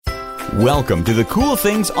Welcome to the Cool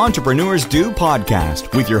Things Entrepreneurs Do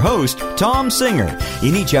podcast with your host, Tom Singer.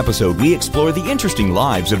 In each episode, we explore the interesting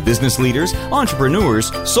lives of business leaders,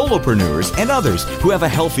 entrepreneurs, solopreneurs, and others who have a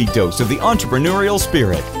healthy dose of the entrepreneurial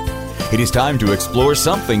spirit. It is time to explore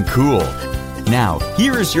something cool. Now,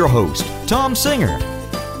 here is your host, Tom Singer.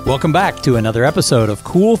 Welcome back to another episode of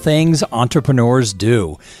Cool Things Entrepreneurs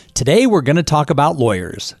Do. Today we're going to talk about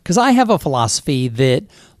lawyers, because I have a philosophy that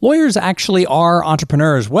lawyers actually are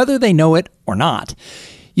entrepreneurs, whether they know it or not.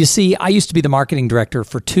 You see, I used to be the marketing director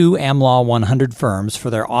for two AmLaw 100 firms for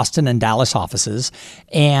their Austin and Dallas offices,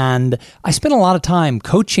 and I spent a lot of time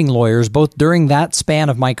coaching lawyers both during that span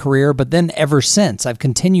of my career, but then ever since I've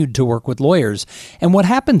continued to work with lawyers. And what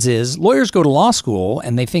happens is lawyers go to law school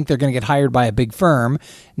and they think they're going to get hired by a big firm,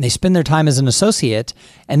 and they spend their time as an associate,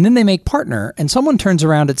 and then they make partner, and someone turns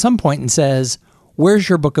around at some point and says, "Where's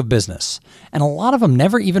your book of business?" And a lot of them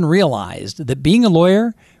never even realized that being a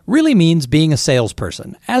lawyer really means being a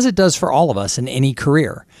salesperson, as it does for all of us in any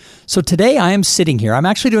career. So today I am sitting here. I'm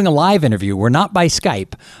actually doing a live interview. We're not by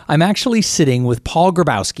Skype. I'm actually sitting with Paul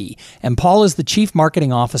Grabowski, and Paul is the Chief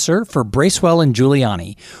Marketing Officer for Bracewell &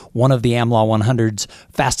 Giuliani, one of the AmLaw 100's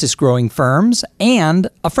fastest growing firms, and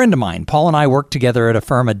a friend of mine. Paul and I worked together at a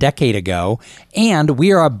firm a decade ago, and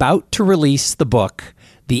we are about to release the book,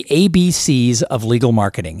 The ABCs of Legal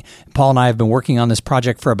Marketing. Paul and I have been working on this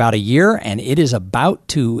project for about a year, and it is about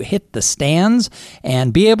to hit the stands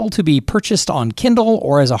and be able to be purchased on Kindle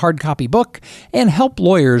or as a hard copy book and help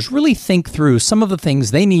lawyers really think through some of the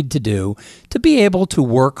things they need to do to be able to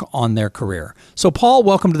work on their career. So Paul,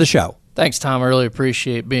 welcome to the show. Thanks, Tom. I really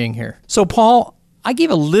appreciate being here. So Paul, I gave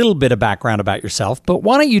a little bit of background about yourself, but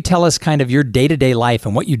why don't you tell us kind of your day-to-day life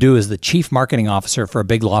and what you do as the Chief Marketing Officer for a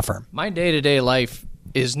big law firm? My day-to-day life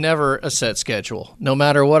is never a set schedule. No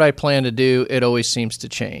matter what I plan to do, it always seems to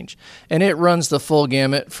change. And it runs the full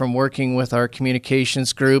gamut from working with our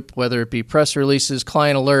communications group, whether it be press releases,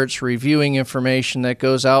 client alerts, reviewing information that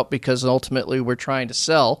goes out because ultimately we're trying to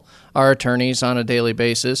sell our attorneys on a daily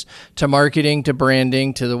basis, to marketing, to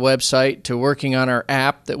branding, to the website, to working on our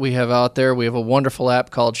app that we have out there. We have a wonderful app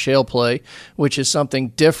called ShalePlay, which is something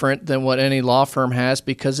different than what any law firm has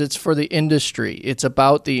because it's for the industry. It's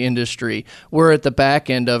about the industry. We're at the back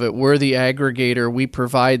end of it. We're the aggregator. We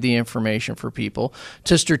provide the information for people.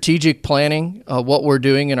 To strategic planning, what we're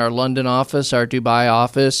doing in our London office, our Dubai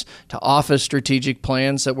office, to office strategic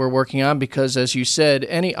plans that we're working on because, as you said,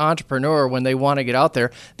 any entrepreneur, when they want to get out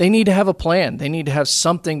there, they need to have a plan. They need to have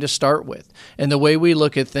something to start with. And the way we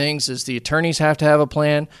look at things is the attorneys have to have a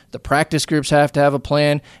plan, the practice groups have to have a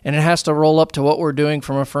plan, and it has to roll up to what we're doing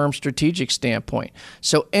from a firm strategic standpoint.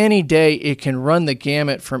 So any day it can run the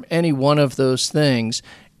gamut from any one of those things.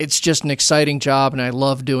 It's just an exciting job, and I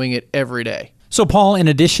love doing it every day. So Paul, in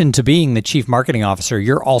addition to being the Chief Marketing Officer,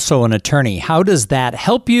 you're also an attorney. How does that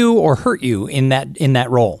help you or hurt you in that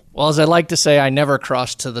role? Well, as I like to say, I never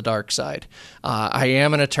cross to the dark side. I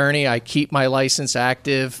am an attorney. I keep my license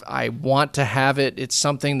active. I want to have it. It's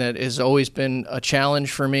something that has always been a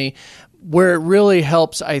challenge for me. Where it really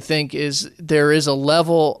helps, I think, is there is a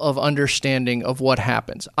level of understanding of what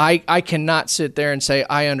happens. I cannot sit there and say,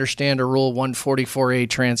 I understand a Rule 144A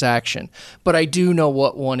transaction, but I do know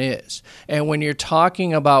what one is. And when you're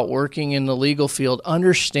talking about working in the legal field,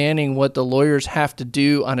 understanding what the lawyers have to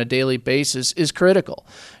do on a daily basis is critical.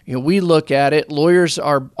 You know, we look at it, lawyers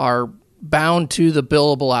are bound to the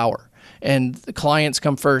billable hour. And the clients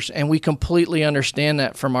come first, and we completely understand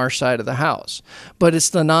that from our side of the house. But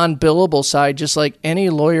it's the non-billable side, just like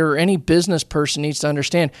any lawyer or any business person needs to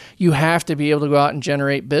understand. You have to be able to go out and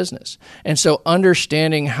generate business. And so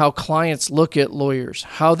understanding how clients look at lawyers,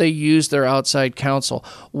 how they use their outside counsel,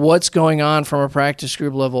 what's going on from a practice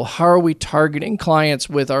group level, how are we targeting clients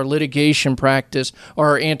with our litigation practice or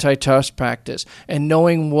our antitrust practice, and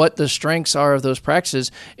knowing what the strengths are of those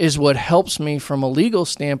practices is what helps me from a legal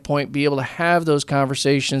standpoint be able to have those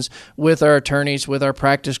conversations with our attorneys, with our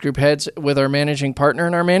practice group heads, with our managing partner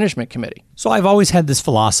and our management committee. So I've always had this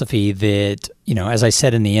philosophy that, as I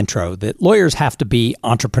said in the intro, that lawyers have to be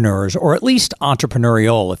entrepreneurs or at least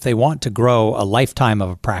entrepreneurial if they want to grow a lifetime of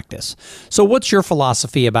a practice. So what's your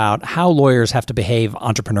philosophy about how lawyers have to behave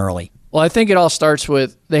entrepreneurially? Well, I think it all starts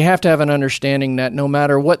with they have to have an understanding that no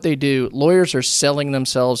matter what they do, lawyers are selling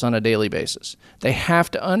themselves on a daily basis. They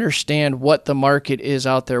have to understand what the market is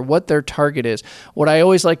out there, what their target is. What I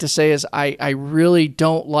always like to say is I really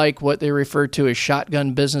don't like what they refer to as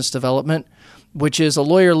shotgun business development. which is a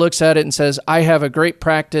lawyer looks at it and says, I have a great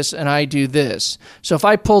practice and I do this. So if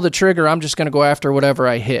I pull the trigger, I'm just going to go after whatever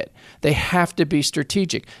I hit. They have to be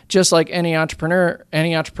strategic, just like any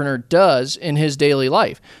entrepreneur does in his daily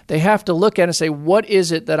life. They have to look at it and say, what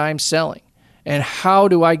is it that I'm selling? And how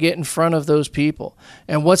do I get in front of those people?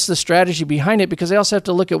 And what's the strategy behind it? Because they also have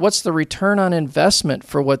to look at what's the return on investment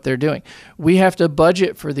for what they're doing. We have to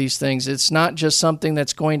budget for these things. It's not just something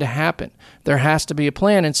that's going to happen. There has to be a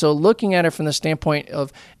plan. And so looking at it from the standpoint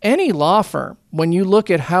of any law firm, when you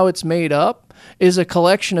look at how it's made up, is a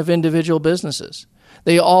collection of individual businesses.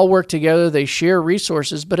 They all work together. They share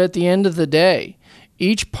resources. But at the end of the day,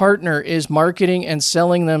 each partner is marketing and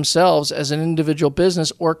selling themselves as an individual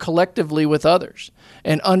business or collectively with others.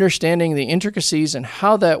 And understanding the intricacies and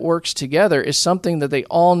how that works together is something that they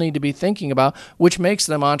all need to be thinking about, which makes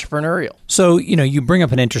them entrepreneurial. So, you bring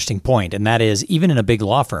up an interesting point, and that is even in a big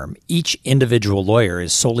law firm, each individual lawyer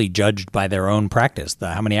is solely judged by their own practice,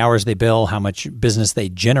 how many hours they bill, how much business they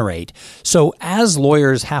generate. So as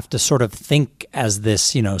lawyers have to sort of think as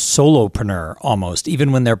this, solopreneur almost,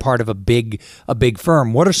 even when they're part of a big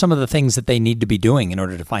firm, what are some of the things that they need to be doing in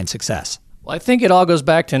order to find success? Well, I think it all goes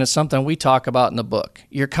back to, and it's something we talk about in the book.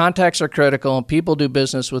 Your contacts are critical, and people do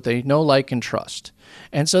business with a know, like, and trust.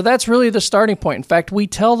 And so that's really the starting point. In fact, we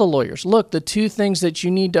tell the lawyers, look, the two things that you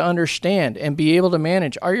need to understand and be able to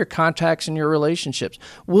manage are your contacts and your relationships.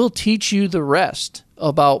 We'll teach you the rest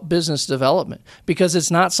about business development because it's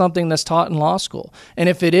not something that's taught in law school. And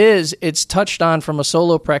if it is, it's touched on from a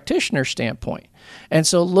solo practitioner standpoint. And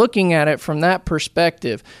so looking at it from that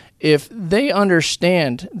perspective, if they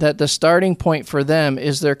understand that the starting point for them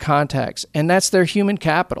is their contacts, and that's their human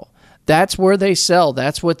capital, that's where they sell.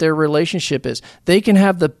 That's what their relationship is. They can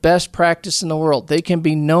have the best practice in the world. They can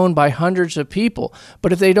be known by hundreds of people.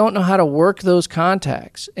 But if they don't know how to work those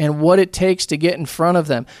contacts and what it takes to get in front of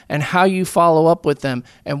them and how you follow up with them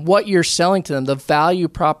and what you're selling to them, the value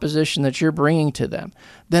proposition that you're bringing to them,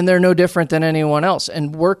 then they're no different than anyone else.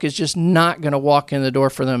 And work is just not going to walk in the door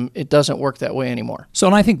for them. It doesn't work that way anymore. So,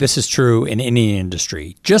 and I think this is true in any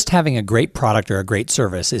industry. Just having a great product or a great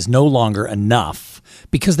service is no longer enough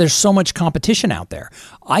because there's so much competition out there.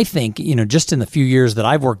 I think, just in the few years that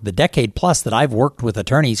I've worked, the decade plus that I've worked with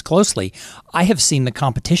attorneys closely, I have seen the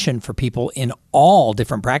competition for people in all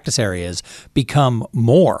different practice areas become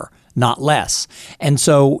more, not less. And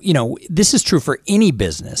so, this is true for any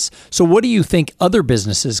business. So what do you think other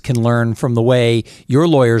businesses can learn from the way your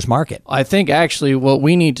lawyers market? I think actually what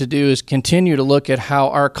we need to do is continue to look at how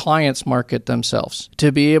our clients market themselves,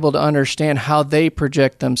 to be able to understand how they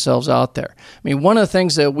project themselves out there. I mean, one of the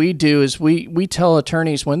things that we do is we tell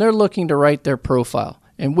attorneys when they're looking to write their profile,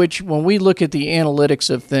 in which when we look at the analytics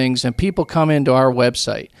of things and people come into our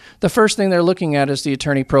website, the first thing they're looking at is the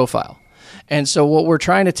attorney profile. And so what we're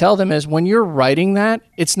trying to tell them is when you're writing that,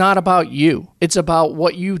 it's not about you. It's about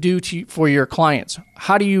what you do for your clients.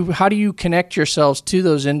 How do you connect yourselves to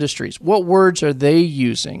those industries? What words are they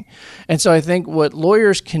using? And so I think what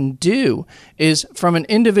lawyers can do is, from an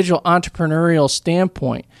individual entrepreneurial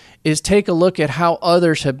standpoint, is take a look at how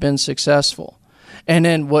others have been successful. And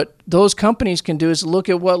then what those companies can do is look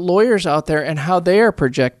at what lawyers out there and how they are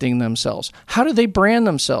projecting themselves. How do they brand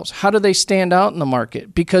themselves? How do they stand out in the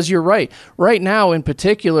market? Because you're right. Right now, in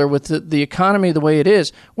particular, with the economy the way it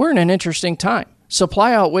is, we're in an interesting time.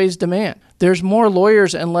 Supply outweighs demand. There's more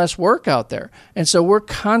lawyers and less work out there. And so we're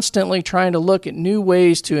constantly trying to look at new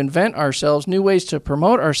ways to invent ourselves, new ways to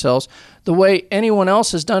promote ourselves the way anyone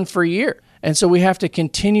else has done for years. And so we have to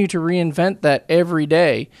continue to reinvent that every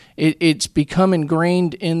day. It's become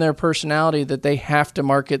ingrained in their personality that they have to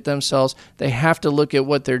market themselves. They have to look at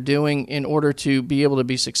what they're doing in order to be able to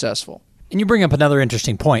be successful. And you bring up another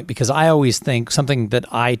interesting point, because I always think something that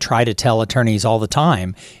I try to tell attorneys all the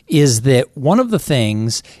time is that one of the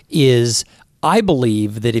things is I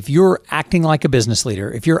believe that if you're acting like a business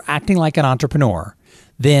leader, if you're acting like an entrepreneur,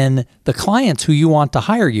 then the clients who you want to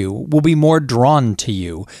hire you will be more drawn to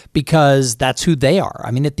you because that's who they are.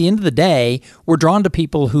 I mean, at the end of the day, we're drawn to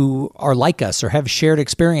people who are like us or have shared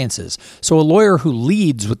experiences. So a lawyer who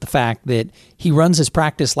leads with the fact that he runs his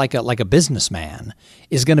practice like a businessman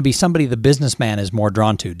is going to be somebody the businessman is more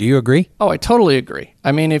drawn to. Do you agree? Oh, I totally agree.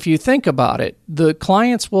 I mean, if you think about it, the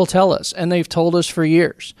clients will tell us, and they've told us for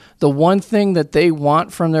years, the one thing that they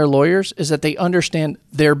want from their lawyers is that they understand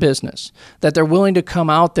their business, that they're willing to come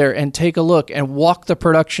out there and take a look and walk the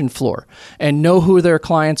production floor and know who their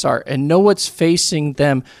clients are and know what's facing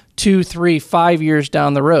them 2, 3, 5 years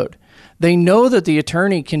down the road. They know that the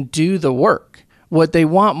attorney can do the work. What they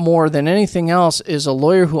want more than anything else is a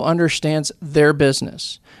lawyer who understands their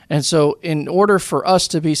business. And so in order for us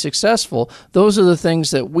to be successful, those are the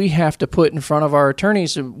things that we have to put in front of our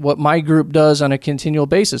attorneys, what my group does on a continual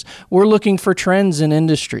basis. We're looking for trends in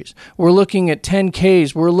industries. We're looking at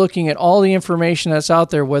 10Ks. We're looking at all the information that's out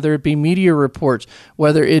there, whether it be media reports,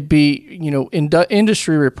 whether it be,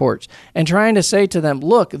 industry reports, and trying to say to them,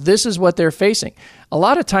 look, this is what they're facing. A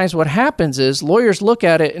lot of times what happens is lawyers look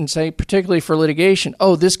at it and say, particularly for litigation,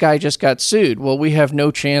 oh, this guy just got sued. Well, we have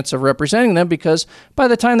no chance of representing them because by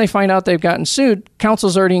the time they find out they've gotten sued,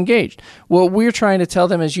 counsel's already engaged. What we're trying to tell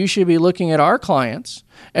them is you should be looking at our clients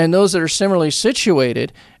and those that are similarly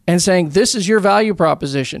situated and saying, this is your value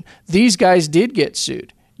proposition. These guys did get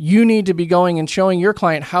sued. You need to be going and showing your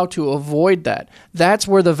client how to avoid that. That's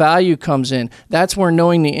where the value comes in. That's where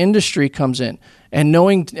knowing the industry comes in. And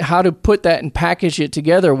knowing how to put that and package it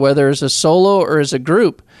together, whether as a solo or as a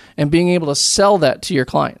group, and being able to sell that to your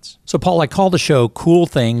clients. So, Paul, I call the show Cool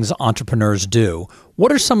Things Entrepreneurs Do.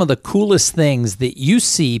 What are some of the coolest things that you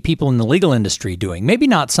see people in the legal industry doing? Maybe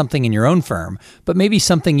not something in your own firm, but maybe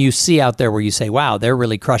something you see out there where you say, wow, they're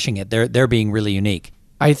really crushing it. They're being really unique.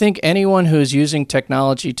 I think anyone who's using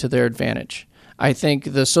technology to their advantage. I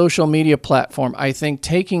think the social media platform, I think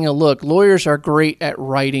taking a look, lawyers are great at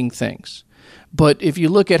writing things. But if you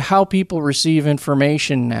look at how people receive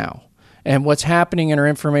information now and what's happening in our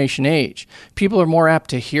information age, people are more apt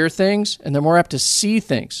to hear things and they're more apt to see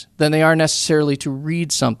things than they are necessarily to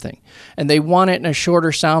read something. And they want it in a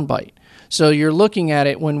shorter soundbite. So you're looking at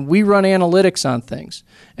it when we run analytics on things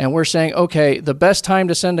and we're saying, okay, the best time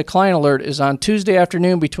to send a client alert is on Tuesday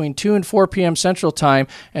afternoon between 2 and 4 p.m. Central Time,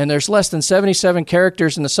 and there's less than 77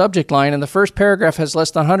 characters in the subject line, and the first paragraph has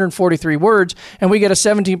less than 143 words, and we get a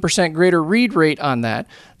 17% greater read rate on that.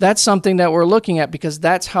 That's something that we're looking at because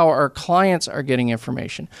that's how our clients are getting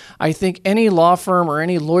information. I think any law firm or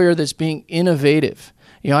any lawyer that's being innovative,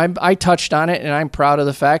 I touched on it, and I'm proud of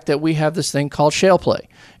the fact that we have this thing called ShalePlay.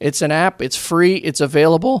 It's an app. It's free. It's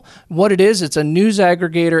available. What it is, it's a news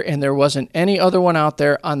aggregator, and there wasn't any other one out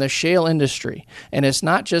there on the shale industry. And it's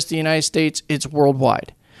not just the United States. It's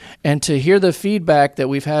worldwide. And to hear the feedback that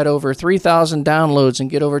we've had over 3,000 downloads and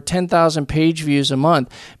get over 10,000 page views a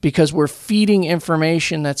month because we're feeding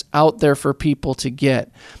information that's out there for people to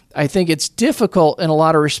get. I think it's difficult in a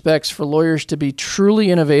lot of respects for lawyers to be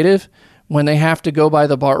truly innovative when they have to go by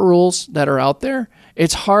the bar rules that are out there.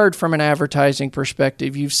 It's hard from an advertising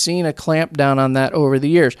perspective. You've seen a clamp down on that over the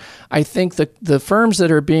years. I think the firms that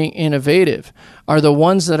are being innovative are the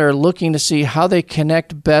ones that are looking to see how they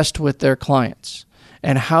connect best with their clients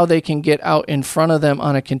and how they can get out in front of them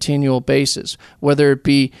on a continual basis, whether it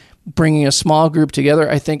be bringing a small group together.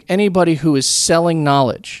 I think anybody who is selling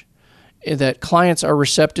knowledge that clients are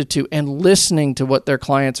receptive to and listening to what their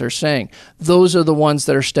clients are saying, those are the ones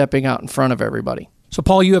that are stepping out in front of everybody. So,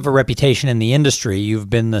 Paul, you have a reputation in the industry.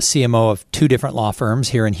 You've been the CMO of 2 different law firms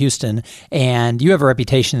here in Houston, and you have a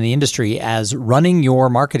reputation in the industry as running your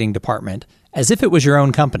marketing department as if it was your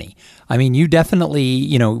own company. I mean, you definitely,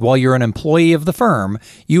 while you're an employee of the firm,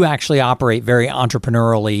 you actually operate very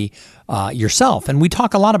entrepreneurially yourself. And we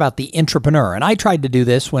talk a lot about the entrepreneur. And I tried to do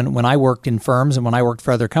this when I worked in firms and when I worked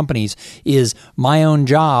for other companies, is my own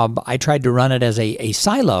job. I tried to run it as a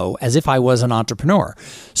silo, as if I was an entrepreneur.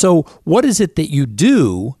 So what is it that you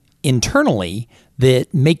do internally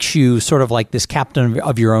that makes you sort of like this captain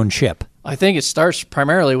of your own ship? I think it starts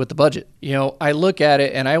primarily with the budget. I look at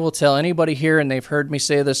it and I will tell anybody here, and they've heard me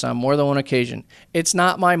say this on more than one occasion, it's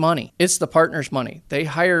not my money. It's the partner's money. They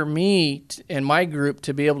hire me and my group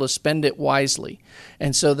to be able to spend it wisely.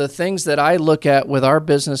 And so the things that I look at with our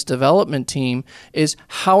business development team is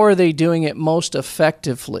how are they doing it most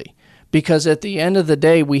effectively? Because at the end of the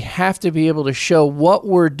day, we have to be able to show what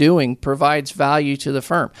we're doing provides value to the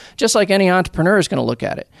firm. Just like any entrepreneur is going to look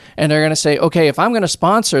at it. And they're going to say, okay, if I'm going to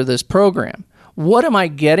sponsor this program, what am I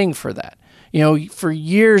getting for that? For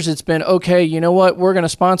years it's been, okay, you know what? We're going to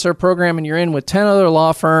sponsor a program and you're in with 10 other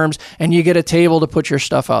law firms and you get a table to put your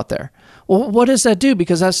stuff out there. Well, what does that do?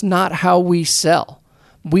 Because that's not how we sell.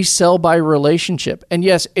 We sell by relationship. And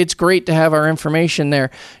yes, it's great to have our information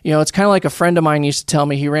there. It's kind of like a friend of mine used to tell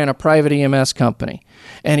me he ran a private EMS company.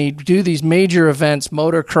 And he'd do these major events,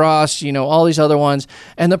 motocross, all these other ones.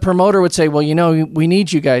 And the promoter would say, well, we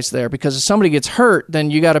need you guys there because if somebody gets hurt,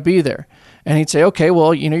 then you got to be there. And he'd say, okay,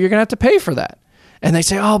 well, you're going to have to pay for that. And they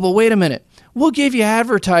say, oh, but wait a minute. We'll give you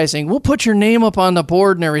advertising. We'll put your name up on the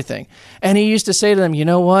board and everything. And he used to say to them, you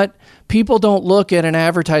know what? People don't look at an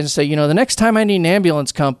advertising and say, the next time I need an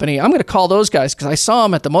ambulance company, I'm going to call those guys because I saw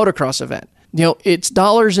them at the motocross event. It's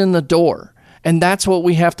dollars in the door. And that's what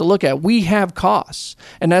we have to look at. We have costs.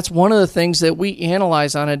 And that's one of the things that we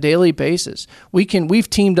analyze on a daily basis. We've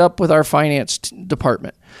teamed up with our finance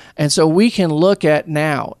department. And so we can look at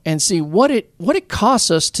now and see what it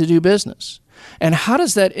costs us to do business. And how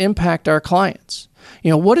does that impact our clients?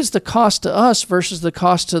 What is the cost to us versus the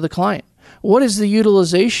cost to the client? What is the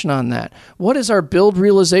utilization on that? What is our build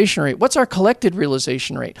realization rate? What's our collected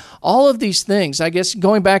realization rate? All of these things, I guess,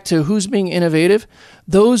 going back to who's being innovative,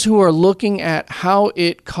 those who are looking at how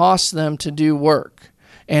it costs them to do work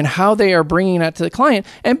and how they are bringing that to the client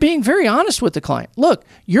and being very honest with the client. Look,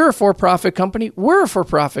 you're a for-profit company. We're a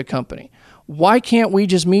for-profit company. Why can't we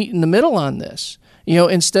just meet in the middle on this?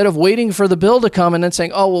 Instead of waiting for the bill to come and then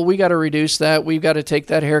saying, oh, well, we got to reduce that. We've got to take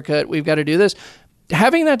that haircut. We've got to do this.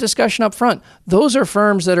 Having that discussion up front, those are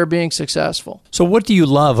firms that are being successful. So what do you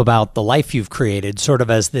love about the life you've created sort of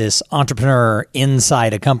as this entrepreneur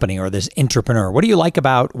inside a company or this entrepreneur? What do you like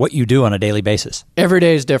about what you do on a daily basis? Every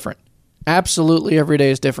day is different. Absolutely every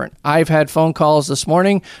day is different. I've had phone calls this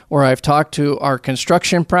morning where I've talked to our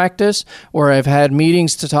construction practice, where I've had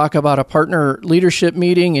meetings to talk about a partner leadership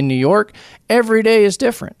meeting in New York. Every day is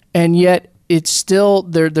different. And yet it's still,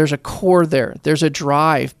 there's a core there. There's a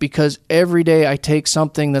drive because every day I take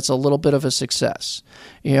something that's a little bit of a success.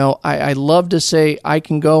 I love to say I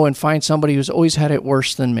can go and find somebody who's always had it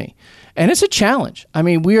worse than me. And it's a challenge. I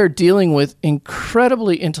mean, we are dealing with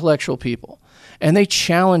incredibly intellectual people. And they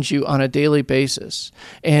challenge you on a daily basis.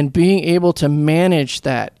 And being able to manage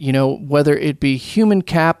that, whether it be human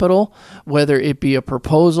capital, whether it be a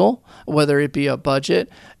proposal, whether it be a budget,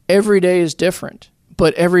 every day is different.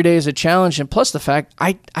 But every day is a challenge. And plus the fact,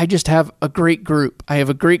 I just have a great group. I have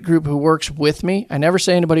a great group who works with me. I never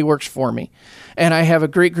say anybody works for me. And I have a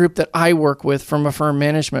great group that I work with from a firm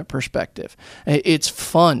management perspective. It's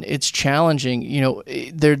fun. It's challenging.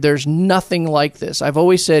 There's nothing like this. I've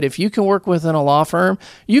always said, if you can work within a law firm,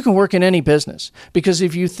 you can work in any business. Because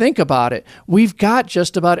if you think about it, we've got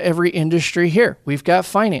just about every industry here. We've got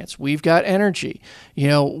finance. We've got energy.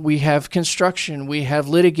 We have construction. We have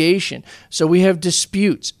litigation. So we have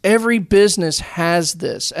disputes. Every business has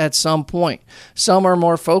this at some point. Some are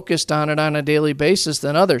more focused on it on a daily basis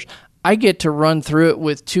than others. I get to run through it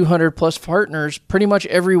with 200 plus partners pretty much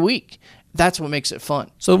every week. That's what makes it fun.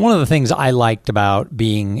 So one of the things I liked about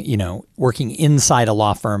being, working inside a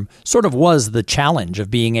law firm sort of was the challenge of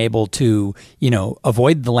being able to,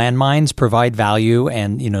 avoid the landmines, provide value,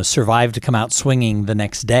 and, survive to come out swinging the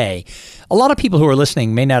next day. A lot of people who are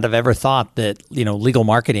listening may not have ever thought that, legal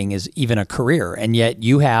marketing is even a career. And yet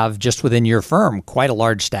you have just within your firm quite a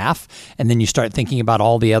large staff. And then you start thinking about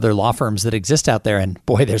all the other law firms that exist out there. And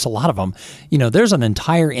boy, there's a lot of them. There's an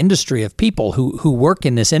entire industry of people who work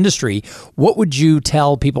in this industry. What would you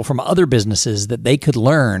tell people from other businesses that they could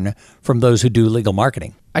learn from those who do legal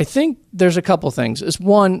marketing? I think there's a couple things.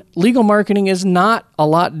 One, legal marketing is not a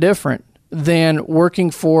lot different than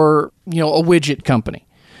working for, a widget company.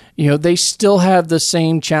 They still have the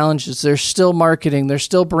same challenges. There's still marketing, there's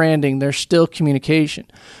still branding, there's still communication.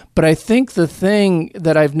 But I think the thing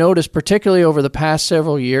that I've noticed, particularly over the past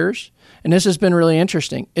several years, and this has been really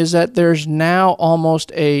interesting, is that there's now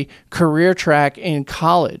almost a career track in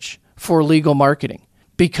college for legal marketing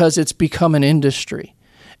because it's become an industry.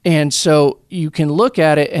 And so you can look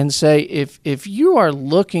at it and say, if you are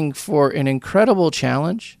looking for an incredible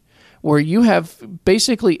challenge where you have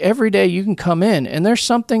basically every day you can come in and there's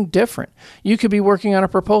something different. You could be working on a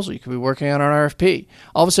proposal. You could be working on an RFP.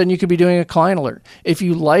 All of a sudden you could be doing a client alert. If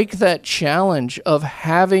you like that challenge of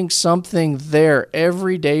having something there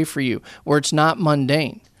every day for you where it's not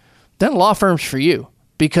mundane, then law firm's for you.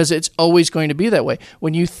 Because it's always going to be that way.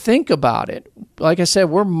 When you think about it, like I said,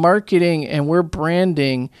 we're marketing and we're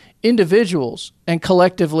branding individuals and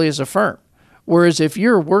collectively as a firm. Whereas if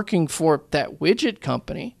you're working for that widget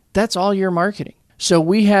company, that's all you're marketing. So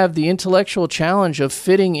we have the intellectual challenge of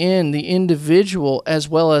fitting in the individual as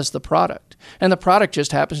well as the product. And the product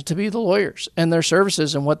just happens to be the lawyers and their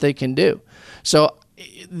services and what they can do. So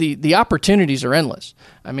the opportunities are endless.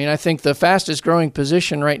 I mean, I think the fastest growing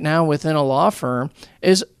position right now within a law firm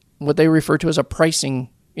is what they refer to as a pricing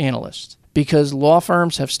analyst, because law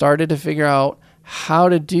firms have started to figure out how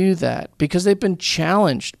to do that because they've been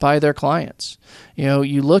challenged by their clients.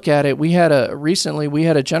 You look at it, recently we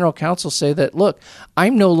had a general counsel say that, look,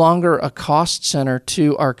 I'm no longer a cost center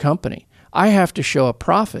to our company. I have to show a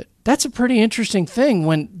profit. That's a pretty interesting thing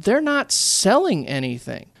when they're not selling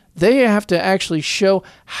anything. They have to actually show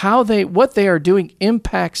what they are doing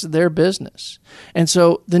impacts their business. And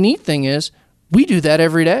so the neat thing is we do that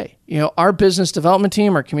every day. Our business development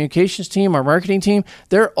team, our communications team, our marketing team,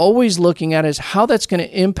 they're always looking at is how that's going to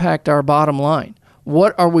impact our bottom line.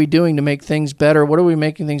 What are we doing to make things better? What are we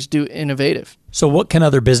making things do innovative? So what can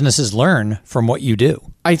other businesses learn from what you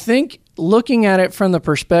do? I think looking at it from the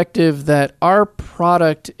perspective that our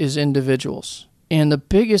product is individuals. And the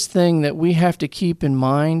biggest thing that we have to keep in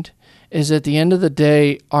mind is at the end of the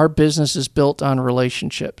day, our business is built on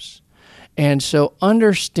relationships. And so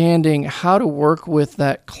understanding how to work with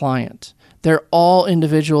that client, they're all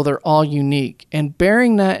individual, they're all unique, and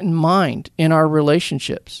bearing that in mind in our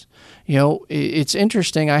relationships. It's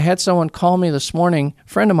interesting. I had someone call me this morning, a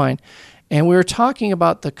friend of mine, and we were talking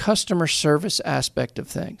about the customer service aspect of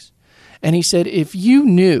things. And he said, if you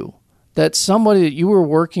knew that somebody that you were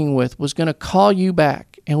working with was going to call you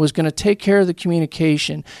back and was going to take care of the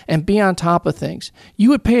communication and be on top of things, you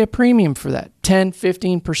would pay a premium for that, 10,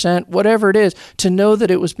 15%, whatever it is, to know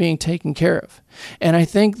that it was being taken care of. And I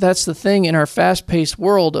think that's the thing in our fast-paced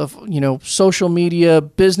world of, social media,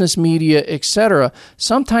 business media, etc.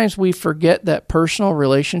 Sometimes we forget that personal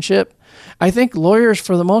relationship. I think lawyers,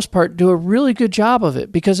 for the most part, do a really good job of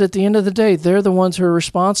it because at the end of the day, they're the ones who are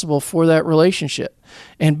responsible for that relationship.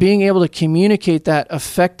 And being able to communicate that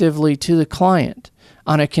effectively to the client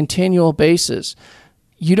on a continual basis,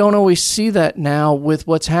 you don't always see that now with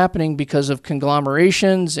what's happening because of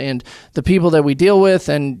conglomerations and the people that we deal with.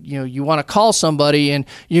 And, you want to call somebody and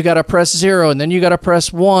you got to press 0 and then you got to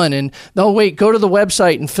press 1 and no, wait, go to the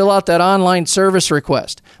website and fill out that online service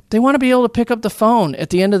request. They want to be able to pick up the phone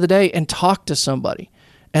at the end of the day and talk to somebody.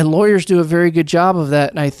 And lawyers do a very good job of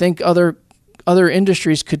that. And I think other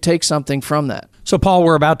industries could take something from that. So, Paul,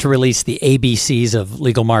 we're about to release the ABCs of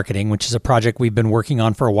Legal Marketing, which is a project we've been working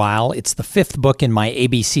on for a while. It's the 5th book in my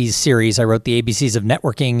ABCs series. I wrote the ABCs of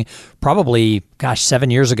networking probably, 7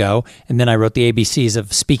 years ago. And then I wrote the ABCs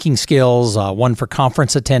of speaking skills, one for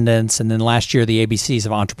conference attendance, and then last year, the ABCs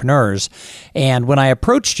of entrepreneurs. And when I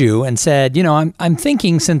approached you and said, I'm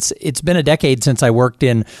thinking since it's been a decade since I worked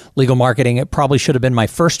in legal marketing, it probably should have been my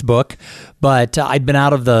first book, but I'd been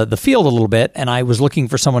out of the field a little bit and I was looking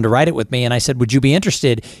for someone to write it with me. And I said, would you be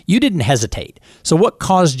interested? You didn't hesitate. So what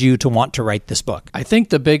caused you to want to write this book? I think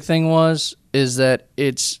the big thing is that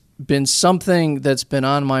it's been something that's been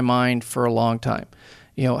on my mind for a long time.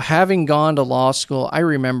 Having gone to law school, I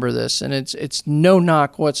remember this, and it's no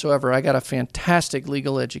knock whatsoever. I got a fantastic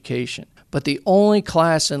legal education, but the only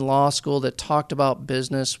class in law school that talked about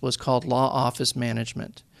business was called law office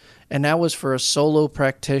management. And that was for a solo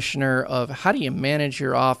practitioner of how do you manage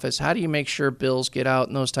your office? How do you make sure bills get out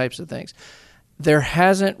and those types of things? There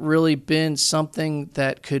hasn't really been something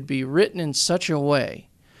that could be written in such a way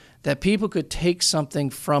that people could take something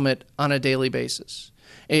from it on a daily basis.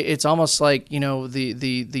 It's almost like,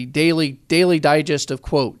 the daily digest of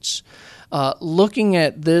quotes. Looking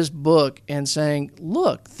at this book and saying,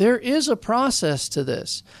 look, there is a process to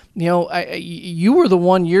this. You were the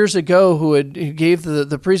one years ago who gave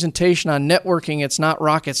the presentation on networking. It's not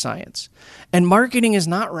rocket science. And marketing is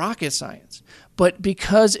not rocket science. But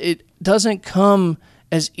because it doesn't come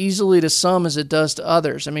as easily to some as it does to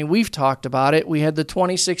others. I mean, we've talked about it. We had the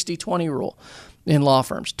 20-60-20 rule in law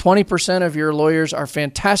firms. 20% of your lawyers are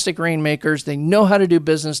fantastic rainmakers. They know how to do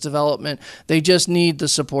business development. They just need the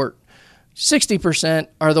support. 60%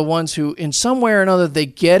 are the ones who, in some way or another, they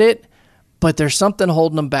get it, but there's something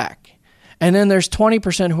holding them back. And then there's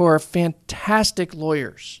 20% who are fantastic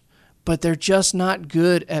lawyers, but they're just not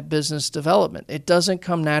good at business development. It doesn't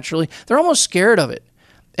come naturally. They're almost scared of it,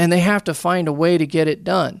 and they have to find a way to get it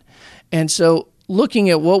done. And so looking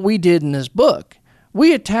at what we did in this book,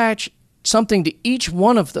 we attach something to each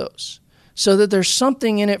one of those so that there's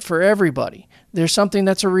something in it for everybody. There's something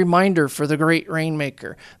that's a reminder for the great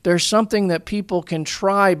rainmaker. There's something that people can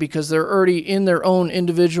try because they're already in their own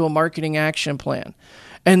individual marketing action plan.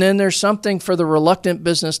 And then there's something for the reluctant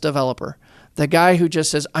business developer, the guy who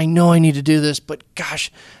just says, I know I need to do this, but gosh,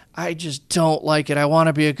 I just don't like it. I want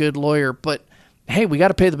to be a good lawyer, but hey, we got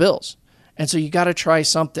to pay the bills. And so you got to try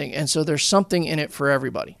something. And so there's something in it for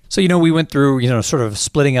everybody. So, we went through, sort of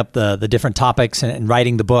splitting up the different topics and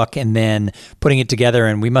writing the book and then putting it together.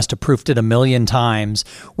 And we must have proofed it a million times.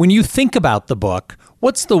 When you think about the book,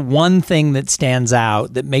 what's the one thing that stands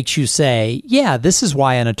out that makes you say, yeah, this is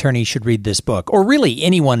why an attorney should read this book, or really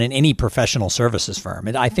anyone in any professional services firm?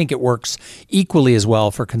 And I think it works equally as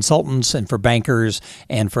well for consultants and for bankers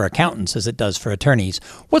and for accountants as it does for attorneys.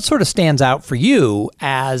 What sort of stands out for you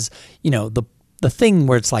as, the thing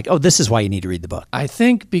where it's like, oh, this is why you need to read the book? I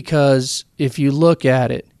think because if you look at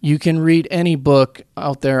it, you can read any book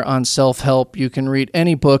out there on self-help. You can read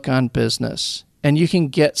any book on business, and you can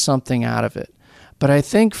get something out of it. But I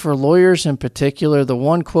think for lawyers in particular, the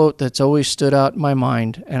one quote that's always stood out in my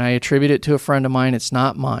mind, and I attribute it to a friend of mine, it's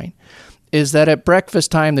not mine, is that at breakfast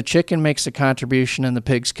time, the chicken makes a contribution and the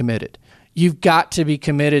pig's committed. You've got to be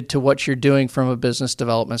committed to what you're doing from a business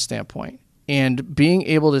development standpoint. and being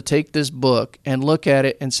able to take this book and look at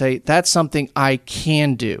it and say, that's something I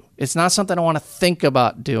can do. It's not something I want to think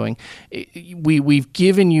about doing. We've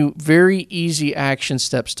given you very easy action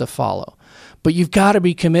steps to follow, but you've got to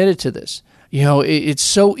be committed to this. You know, it's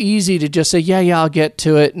so easy to just say, yeah, I'll get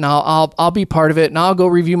to it, and I'll be part of it, and I'll go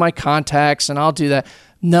review my contacts, and I'll do that.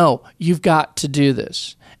 No, you've got to do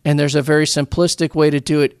this. And there's a very simplistic way to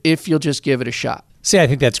do it if you'll just give it a shot. See, I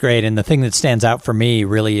think that's great. And the thing that stands out for me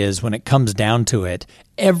really is when it comes down to it,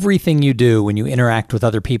 everything you do when you interact with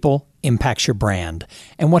other people impacts your brand.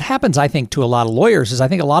 And what happens, I think, to a lot of lawyers is I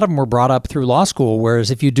think a lot of them were brought up through law school, whereas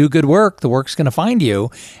if you do good work, the work's going to find you.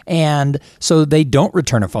 And so they don't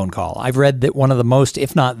return a phone call. I've read that one of the most,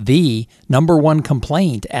 if not the number one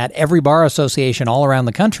complaint at every bar association all around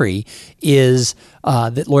the country is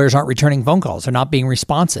that lawyers aren't returning phone calls. They're not being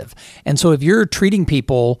responsive. And so if you're treating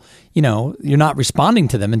people, you know, you're not responding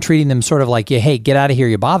to them and treating them sort of like, hey, get out of here,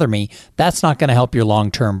 you bother me, that's not going to help your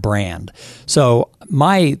long-term brand. So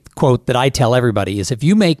my quote that I tell everybody is if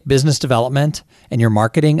you make business development and your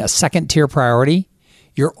marketing a second-tier priority,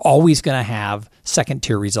 you're always going to have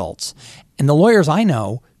second-tier results. And the lawyers I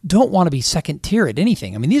know don't want to be second-tier at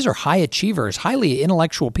anything. I mean, these are high achievers, highly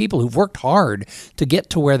intellectual people who've worked hard to get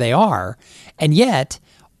to where they are. And yet,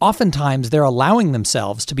 oftentimes, they're allowing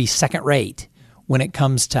themselves to be second-rate when it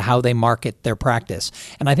comes to how they market their practice.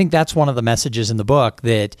 And I think that's one of the messages in the book,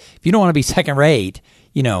 that if you don't want to be second-rate,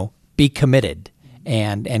 you know, be committed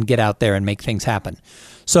and get out there and make things happen.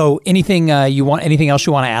 So anything else you want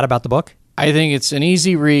to add about the book? I think it's an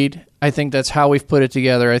easy read. I think that's how we've put it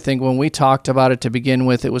together. I think when we talked about it to begin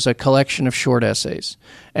with, it was a collection of short essays.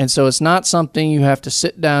 And so it's not something you have to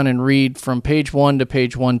sit down and read from page 1 to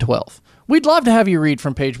page 112. We'd love to have you read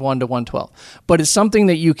from page 1 to 112, but it's something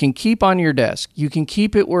that you can keep on your desk. You can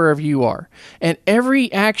keep it wherever you are. And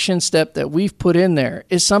every action step that we've put in there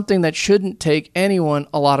is something that shouldn't take anyone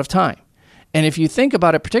a lot of time. And if you think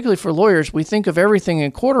about it, particularly for lawyers, we think of everything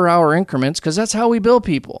in quarter-hour increments because that's how we bill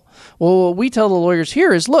people. Well, what we tell the lawyers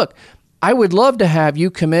here is, look, I would love to have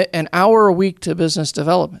you commit an hour a week to business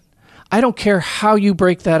development. I don't care how you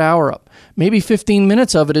break that hour up. Maybe 15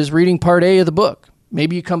 minutes of it is reading part A of the book.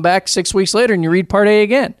 Maybe you come back 6 weeks later and you read part A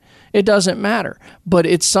again. It doesn't matter, but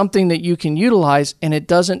it's something that you can utilize, and it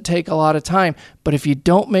doesn't take a lot of time. But if you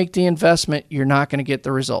don't make the investment, you're not going to get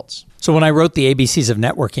the results. So when I wrote The ABCs of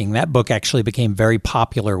Networking, that book actually became very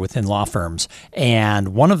popular within law firms.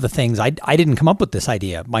 And one of the things, I didn't come up with this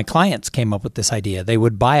idea. My clients came up with this idea. They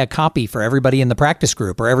would buy a copy for everybody in the practice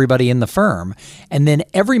group or everybody in the firm. And then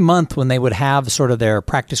every month when they would have sort of their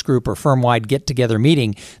practice group or firm-wide get-together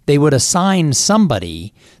meeting, they would assign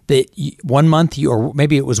somebody that 1 month, or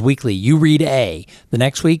maybe it was weekly, you read A. The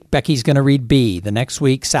next week, Becky's going to read B. The next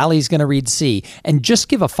week, Sally's going to read C. And just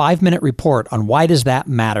give a 5-minute report on why does that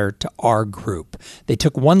matter to our group. They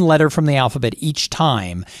took one letter from the alphabet each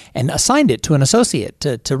time and assigned it to an associate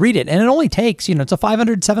to read it. And it only takes, it's a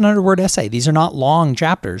 500, 700-word essay. These are not long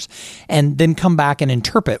chapters. And then come back and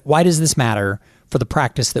interpret, why does this matter for the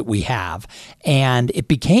practice that we have? And it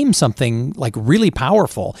became something like really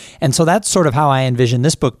powerful. And so that's sort of how I envision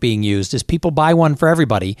this book being used, is people buy one for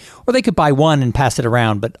everybody, or they could buy one and pass it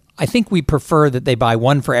around. But I think we prefer that they buy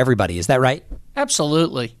one for everybody. Is that right?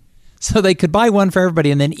 Absolutely. So they could buy one for everybody,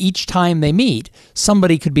 and then each time they meet,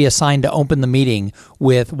 somebody could be assigned to open the meeting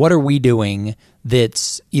with, what are we doing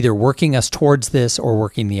that's either working us towards this or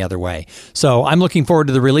working the other way? So I'm looking forward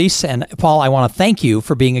to the release. And Paul, I want to thank you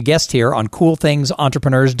for being a guest here on Cool Things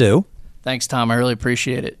Entrepreneurs Do. Thanks, Tom. I really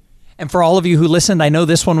appreciate it. And for all of you who listened, I know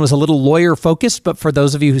this one was a little lawyer-focused, but for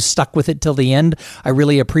those of you who stuck with it till the end, I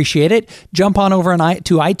really appreciate it. Jump on over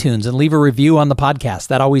to iTunes and leave a review on the podcast.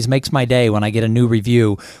 That always makes my day when I get a new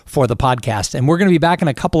review for the podcast. And we're going to be back in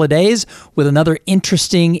a couple of days with another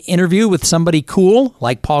interesting interview with somebody cool,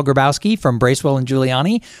 like Paul Grabowski from Bracewell and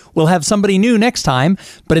Giuliani. We'll have somebody new next time,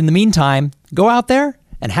 but in the meantime, go out there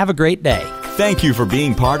and have a great day. Thank you for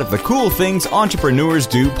being part of the Cool Things Entrepreneurs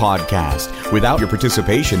Do podcast. Without your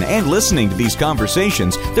participation and listening to these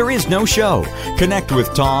conversations, there is no show. Connect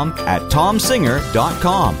with Tom at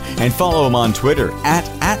tomsinger.com and follow him on Twitter at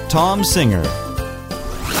 @TomSinger.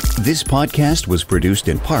 This podcast was produced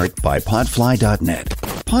in part by Podfly.net.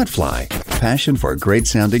 Podfly, passion for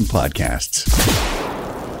great-sounding podcasts.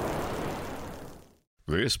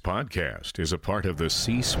 This podcast is a part of the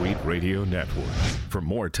C-Suite Radio Network. For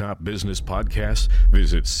more top business podcasts,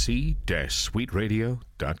 visit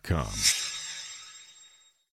c-suiteradio.com.